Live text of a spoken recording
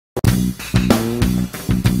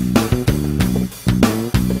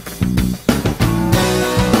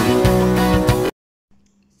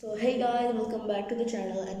back to the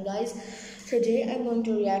channel. And guys, today I'm going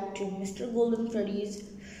to react to Mr. Golden Freddy's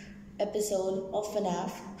episode of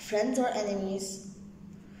FNAF, Friends or Enemies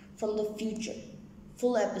from the Future.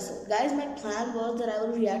 Full episode. Guys, my plan was that I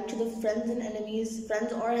will react to the Friends or Enemies,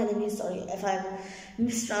 sorry if I'm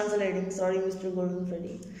mistranslating, sorry Mr. Golden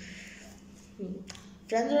Freddy.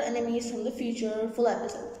 Friends or Enemies from the Future, full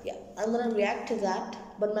episode. Yeah, I'm gonna react to that,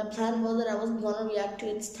 but my plan was that I was gonna react to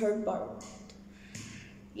its third part.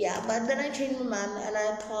 Yeah, but then I changed my mind and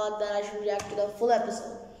I thought that I should react to the full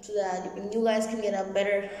episode so that you guys can get a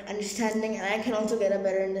better understanding and I can also get a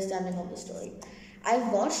better understanding of the story.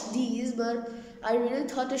 I've watched these, but I really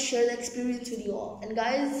thought to share the experience with you all. And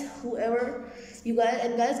guys, go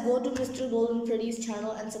to Mr. Golden Freddy's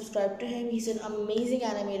channel and subscribe to him. He's an amazing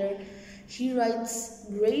animator. He writes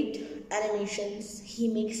great animations. He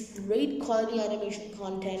makes great quality animation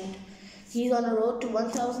content. He's on a road to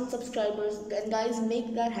 1,000 subscribers. And guys,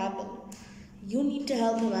 make that happen. You need to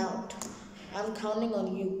help him out. I'm counting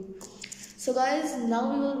on you. So guys,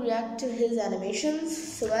 now we will react to his animations.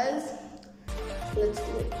 So guys, let's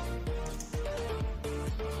do it.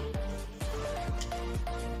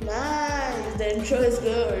 Nice, the intro is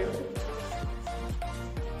good.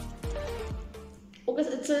 Okay,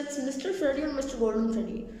 so it's Mr. Freddy and Mr. Golden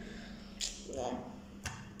Freddy. Yeah.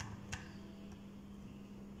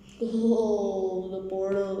 Oh, the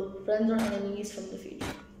portal. Friends or enemies from the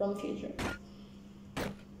future.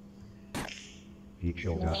 He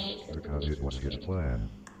killed us because it was his plan.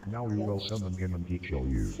 Now we will summon him and he kill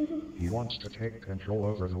you. He wants to take control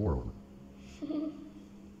over the world.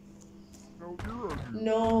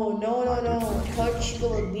 No. Torchico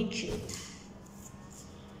will beat you.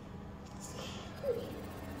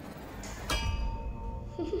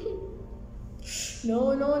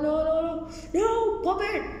 No,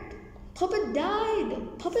 Puppet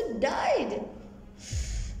died.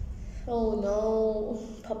 Oh no,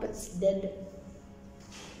 Puppet's dead.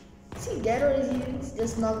 Is he dead or is he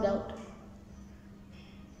just knocked out?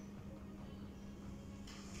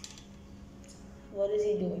 What is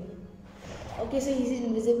he doing? Okay, so he's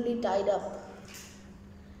invisibly tied up.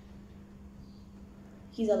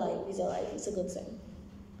 He's alive. It's a good thing.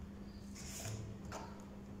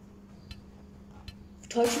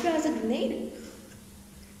 Torchica has a grenade.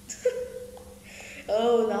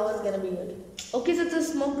 Oh, now it's gonna be good. Okay, so it's a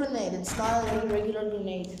smoke grenade. It's not a regular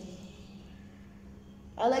grenade.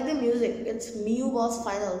 I like the music. It's Mew Boss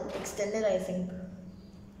Final extended, I think.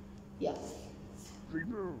 Yeah. Hey,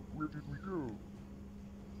 no, where did we go?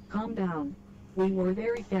 Calm down. We were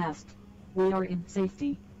very fast. We are in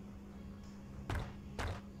safety.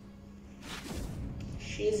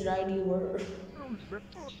 She's right, you were. How is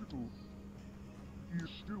that possible? He is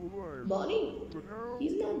still alive. Bonnie? But how?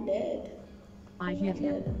 He's not dead. I hit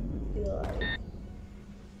him. He's alive.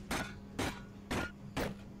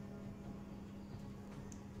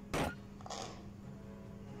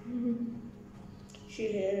 She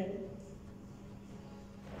hit him.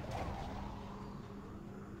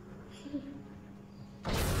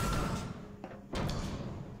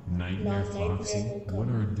 Nightmare Foxy, what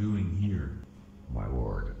are you doing here? My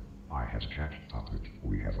lord, I have checked Puppet.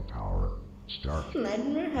 We have a power. Start.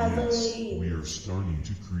 Nightmare has Yes, a we are starting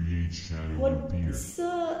to create shadow and beer. What's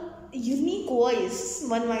a unique voice,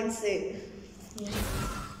 one might say.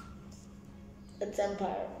 It's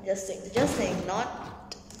Empire. Just saying.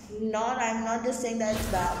 I'm not just saying that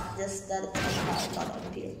it's bad. Just that it's Empire, not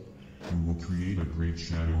Empire. We will create a great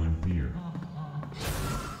shadow and beer.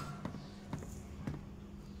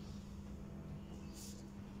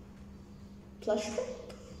 Plush trap?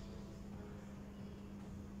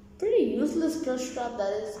 Pretty useless plush trap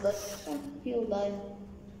that is, but he'll die.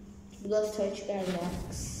 Because Torchica has an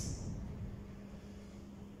axe.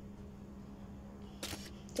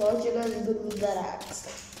 Torchica is good with that axe.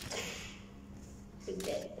 He's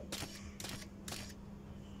dead.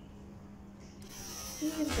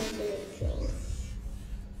 He's going to get killed.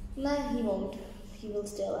 Nah, he won't. He will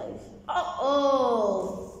stay alive.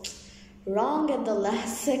 Oh! Wrong at the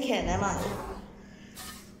last second, am I?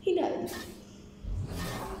 He died.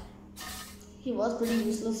 He was pretty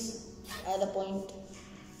useless at a point.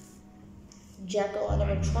 Jacko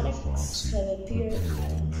animatronics have appeared. Prepare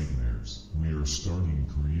all nightmares. We are starting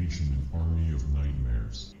creation an army of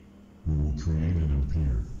nightmares. We will create and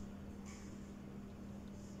appear.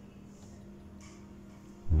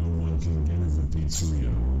 No one can enter the pizzeria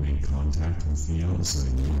or make contact with the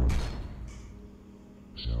outside world.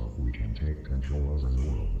 So we can take control over the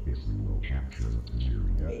world if we will capture the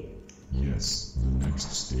pizzeria. Yes, the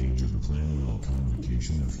next stage of the plan will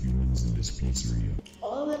communication of humans in this pizzeria.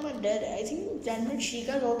 Oh, all of them are dead. I think Grandma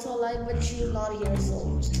Chica is also alive, but she is not here, so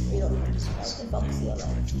Closed the we don't know. exits. I think Foxy They alive.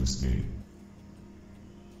 tried to escape.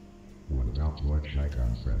 What about what check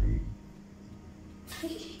on Freddy?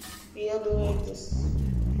 We are doing this. What do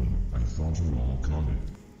you mean? I thought you all caught it.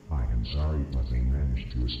 I am sorry, but they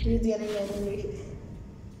managed to He's escape. getting angry.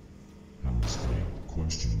 How escape?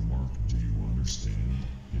 Question mark. Do you understand?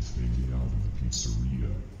 If they get out of the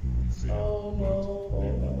pizzeria, we fail. Oh no. But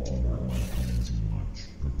they want to hurt my plan too much.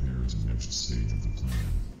 Prepare to next stage of the plan.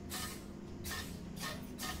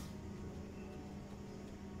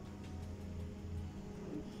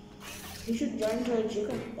 He should join Toy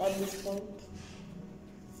Chica at this point.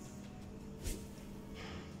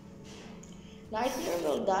 Nightmare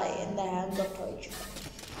will die in the hands of Toy Chica.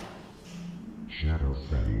 Shadow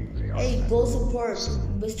Freddy, they are. Hey, go support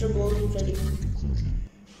Mr. Golden Freddy. To the conclusion.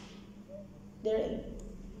 They're in.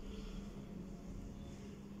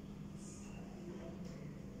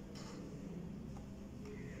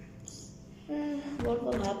 What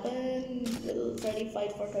will happen? Will Freddy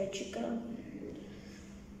fight for Toy Chica?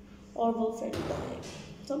 Or will Freddy die?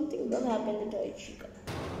 Something will happen to Toy Chica.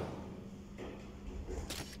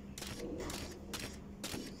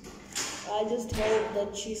 I just hope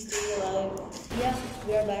that she's still alive. Yeah,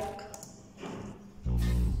 we are back. Hello.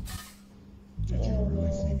 Did you really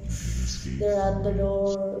think you could escape? They're at the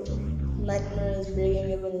door. Surrender. Nightmare is bringing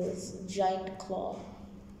him with his giant claw.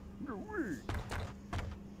 No way.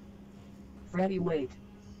 Freddy, wait.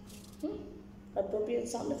 Appropriate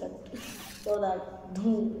sound effect for that.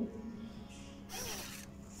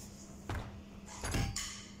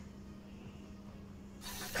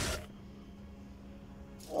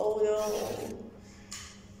 Oh no.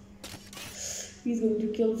 He's going to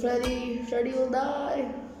kill Freddy. Freddy will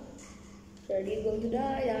die. Freddy is going to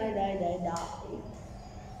die.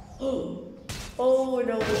 Oh no. Oh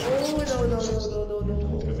no. You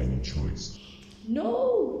don't have any choice.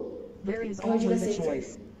 No. There is Toy Chica always a saved Freddy.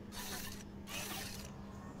 choice.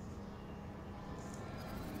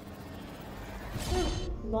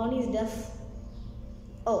 Bonnie's deaf.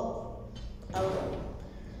 Oh. I was wrong.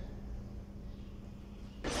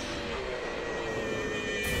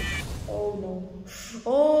 Oh no.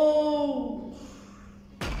 Oh!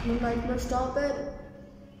 Will Nightmare stop it?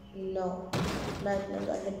 No. Nightmare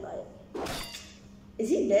got hit by it. Is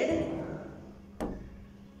he dead?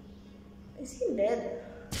 Is he dead?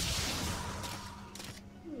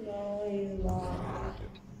 No, he's not.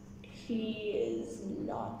 He is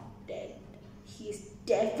not dead. He's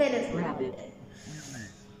definitely not Rabbit. dead.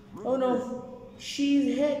 Oh no.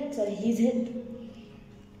 She's hit. Sorry, he's hit.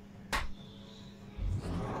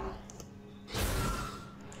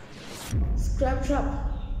 Scrap trap.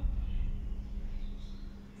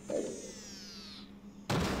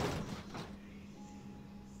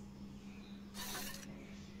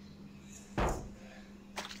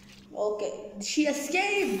 Okay, she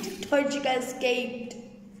escaped. Toy Chica escaped.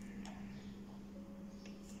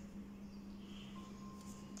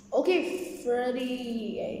 Okay,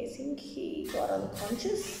 Freddy, I think he got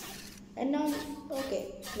unconscious. And now,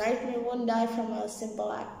 okay, Nightmare won't die from a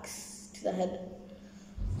simple axe to the head.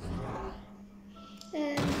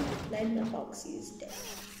 And Nightmare Foxy is dead,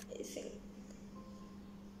 I think.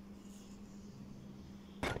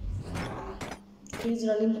 He's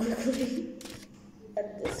running quickly.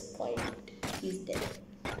 At this point, he's dead.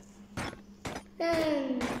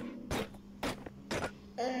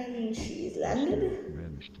 And she's landed.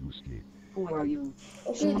 Managed to escape. Who are you?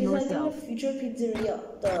 Okay, Show this is I think yourself. the future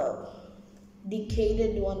pizzeria, the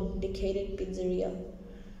decayed pizzeria.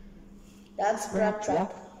 That's Scrap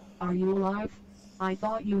Trap. Are you alive? I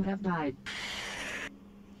thought you have died.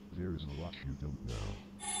 There's a lot you don't know.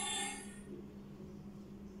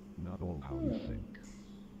 Not all how you think.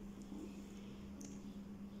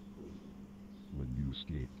 When you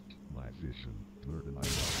escaped my vision, Blurred and I lost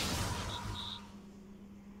consciousness.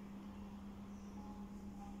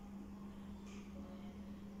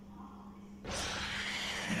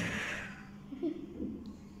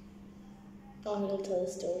 Oh, he'll tell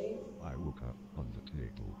the story. I woke up on the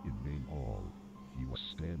table in main hall. He was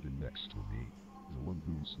standing next to me, the one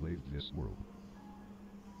who enslaved this world.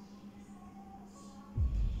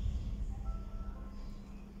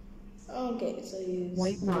 Okay, so he's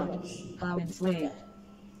Wait, pretty what? much- How enslaved?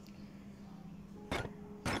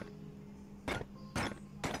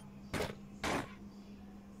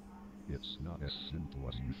 It's not as simple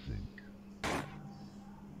as you think.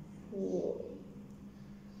 Whoa.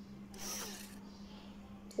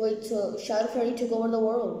 Wait, so Shadow Freddy took over the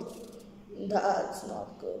world? That's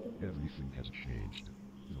not good. Everything has changed.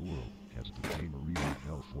 The world has become a real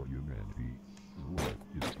hell for humanity. The world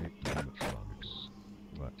is taking electronics.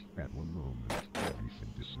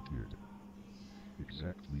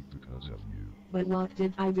 But what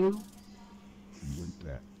did I do? You went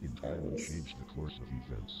back in time and changed the course of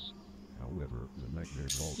events. However, the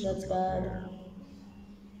nightmares also That's got bad. there.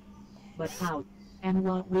 But how? And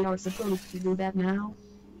what we are supposed to do that now?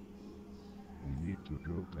 We need to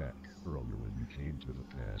go back earlier when you came to the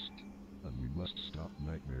past. And we must stop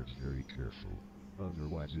nightmares very careful.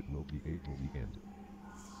 Otherwise it will be able to end.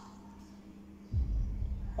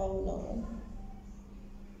 Oh no.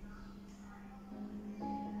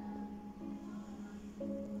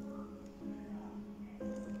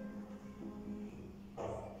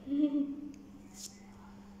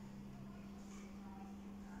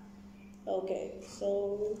 Okay,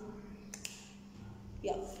 so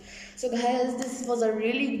yeah. So guys, this was a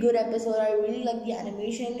really good episode. I really like the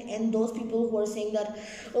animation, and those people who are saying that,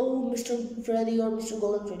 oh, Mr. Freddy or Mr.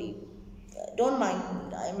 Golden Freddy, don't mind.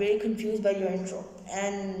 I'm very confused by your intro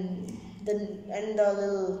and the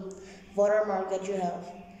little watermark that you have.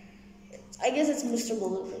 I guess it's Mr.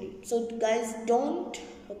 Golden Freddy. So guys, don't.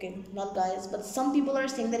 Okay, not guys, but some people are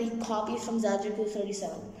saying that he copies from Zajiku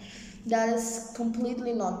 37. That is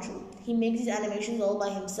completely not true. He makes these animations all by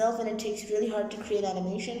himself, and it takes really hard to create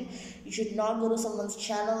animation. You should not go to someone's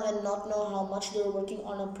channel and not know how much they're working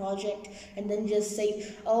on a project and then just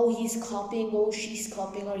say, oh, he's copying, oh, she's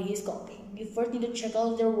copying, or he's copying. You first need to check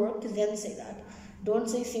out their work, then say that. Don't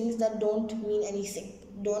say things that don't mean anything.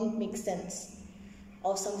 Don't make sense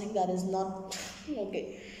of something that is not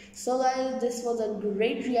okay. So guys, this was a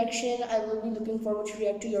great reaction. I will be looking forward to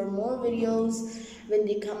react to your more videos when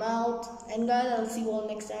they come out. And guys, I'll see you all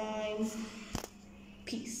next time.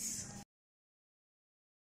 Peace.